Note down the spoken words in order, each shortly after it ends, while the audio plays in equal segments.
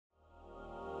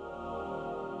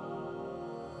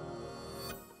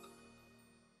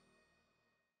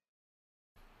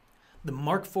The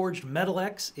Markforged Metal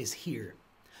X is here.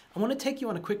 I want to take you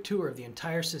on a quick tour of the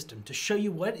entire system to show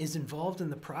you what is involved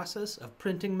in the process of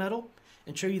printing metal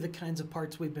and show you the kinds of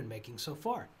parts we've been making so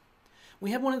far. We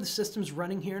have one of the systems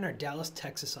running here in our Dallas,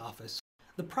 Texas office.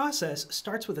 The process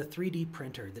starts with a 3D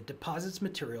printer that deposits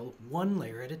material one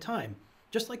layer at a time,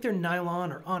 just like their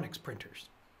nylon or onyx printers.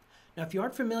 Now, if you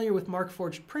aren't familiar with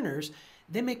Markforged printers,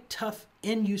 they make tough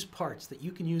end-use parts that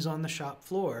you can use on the shop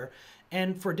floor.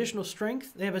 And for additional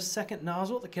strength, they have a second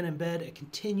nozzle that can embed a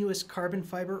continuous carbon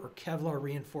fiber or Kevlar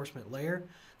reinforcement layer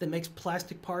that makes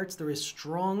plastic parts that are as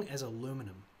strong as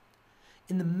aluminum.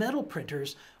 In the metal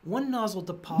printers, one nozzle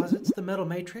deposits the metal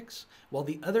matrix, while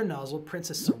the other nozzle prints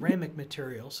a ceramic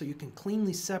material so you can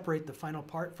cleanly separate the final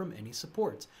part from any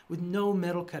supports, with no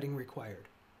metal cutting required.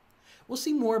 We'll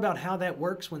see more about how that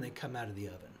works when they come out of the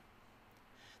oven.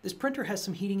 This printer has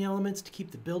some heating elements to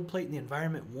keep the build plate and the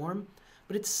environment warm,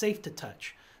 but it's safe to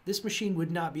touch. This machine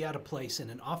would not be out of place in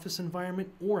an office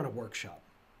environment or in a workshop.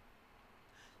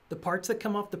 The parts that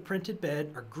come off the printed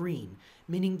bed are green,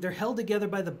 meaning they're held together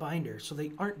by the binder, so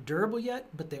they aren't durable yet,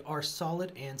 but they are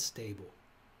solid and stable.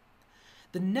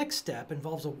 The next step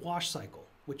involves a wash cycle,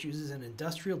 which uses an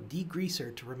industrial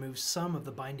degreaser to remove some of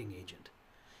the binding agent.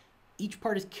 Each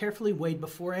part is carefully weighed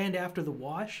before and after the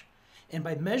wash, and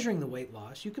by measuring the weight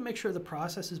loss, you can make sure the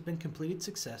process has been completed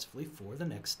successfully for the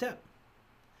next step.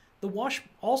 The wash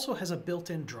also has a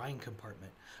built-in drying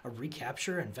compartment, a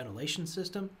recapture and ventilation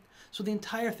system, so the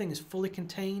entire thing is fully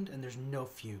contained and there's no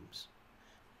fumes.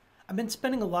 I've been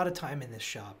spending a lot of time in this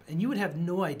shop, and you would have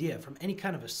no idea from any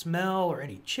kind of a smell or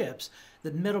any chips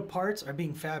that metal parts are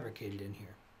being fabricated in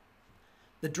here.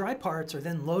 The dry parts are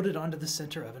then loaded onto the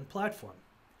center oven platform.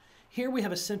 Here we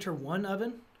have a Center 1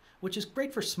 oven, which is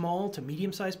great for small to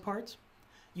medium-sized parts.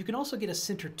 You can also get a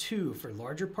Center 2 for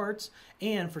larger parts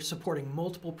and for supporting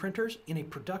multiple printers in a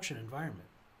production environment.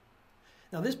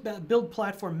 Now, this build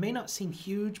platform may not seem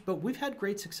huge, but we've had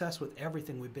great success with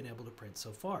everything we've been able to print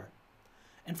so far.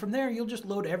 And from there, you'll just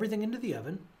load everything into the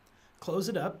oven, close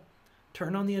it up,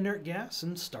 turn on the inert gas,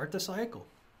 and start the cycle.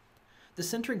 The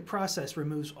sintering process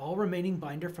removes all remaining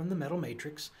binder from the metal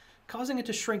matrix, causing it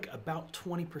to shrink about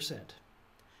 20%.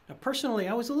 Now, personally,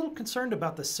 I was a little concerned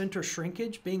about the sinter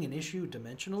shrinkage being an issue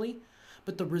dimensionally,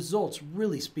 but the results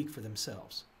really speak for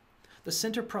themselves. The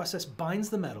sinter process binds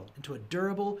the metal into a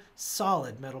durable,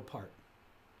 solid metal part.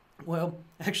 Well,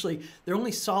 actually, they're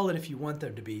only solid if you want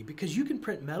them to be, because you can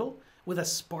print metal with a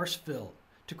sparse fill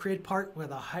to create a part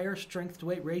with a higher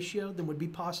strength-to-weight ratio than would be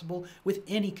possible with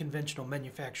any conventional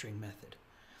manufacturing method.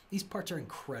 These parts are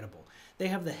incredible. They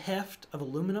have the heft of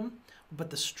aluminum, but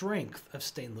the strength of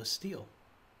stainless steel.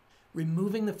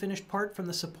 Removing the finished part from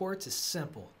the supports is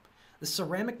simple. The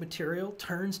ceramic material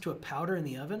turns to a powder in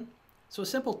the oven, so a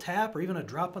simple tap or even a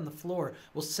drop on the floor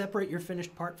will separate your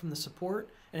finished part from the support,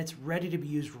 and it's ready to be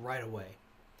used right away.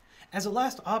 As a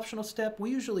last optional step, we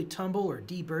usually tumble or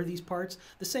deburr these parts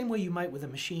the same way you might with a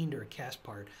machined or a cast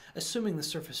part, assuming the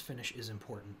surface finish is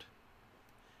important.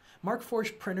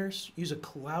 Markforged printers use a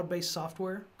cloud-based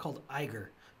software called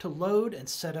Eiger to load and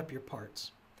set up your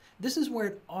parts. This is where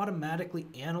it automatically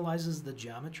analyzes the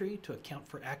geometry to account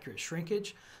for accurate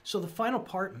shrinkage, so the final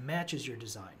part matches your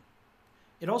design.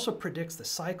 It also predicts the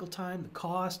cycle time, the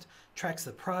cost, tracks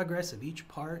the progress of each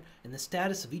part, and the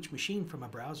status of each machine from a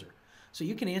browser. So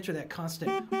you can answer that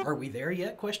constant, "Are we there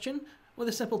yet?" question with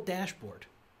a simple dashboard.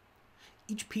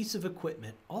 Each piece of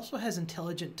equipment also has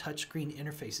intelligent touchscreen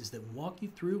interfaces that walk you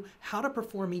through how to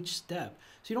perform each step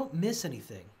so you don't miss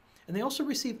anything. And they also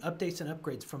receive updates and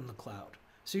upgrades from the cloud.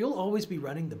 So you'll always be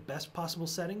running the best possible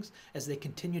settings as they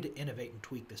continue to innovate and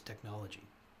tweak this technology.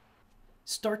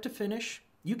 Start to finish,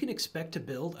 you can expect to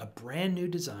build a brand new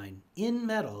design in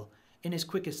metal in as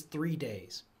quick as 3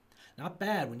 days. Not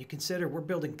bad when you consider we're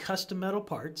building custom metal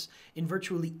parts in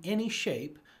virtually any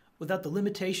shape without the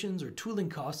limitations or tooling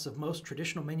costs of most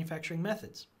traditional manufacturing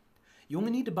methods. You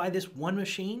only need to buy this one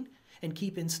machine and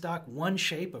keep in stock one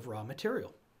shape of raw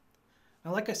material.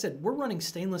 Now, like I said, we're running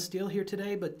stainless steel here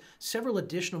today, but several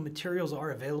additional materials are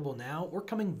available now or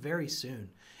coming very soon,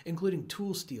 including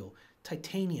tool steel,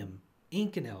 titanium,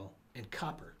 Inconel, and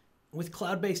copper. With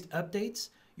cloud-based updates,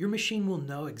 your machine will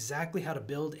know exactly how to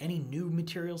build any new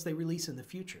materials they release in the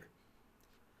future.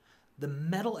 The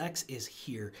Metal X is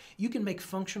here. You can make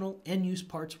functional end-use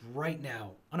parts right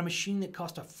now on a machine that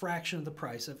cost a fraction of the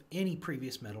price of any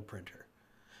previous metal printer.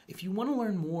 If you want to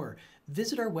learn more,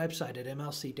 visit our website at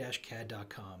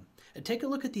mlc-cad.com and take a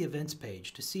look at the events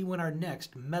page to see when our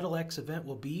next Metal X event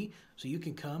will be so you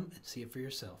can come and see it for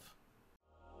yourself.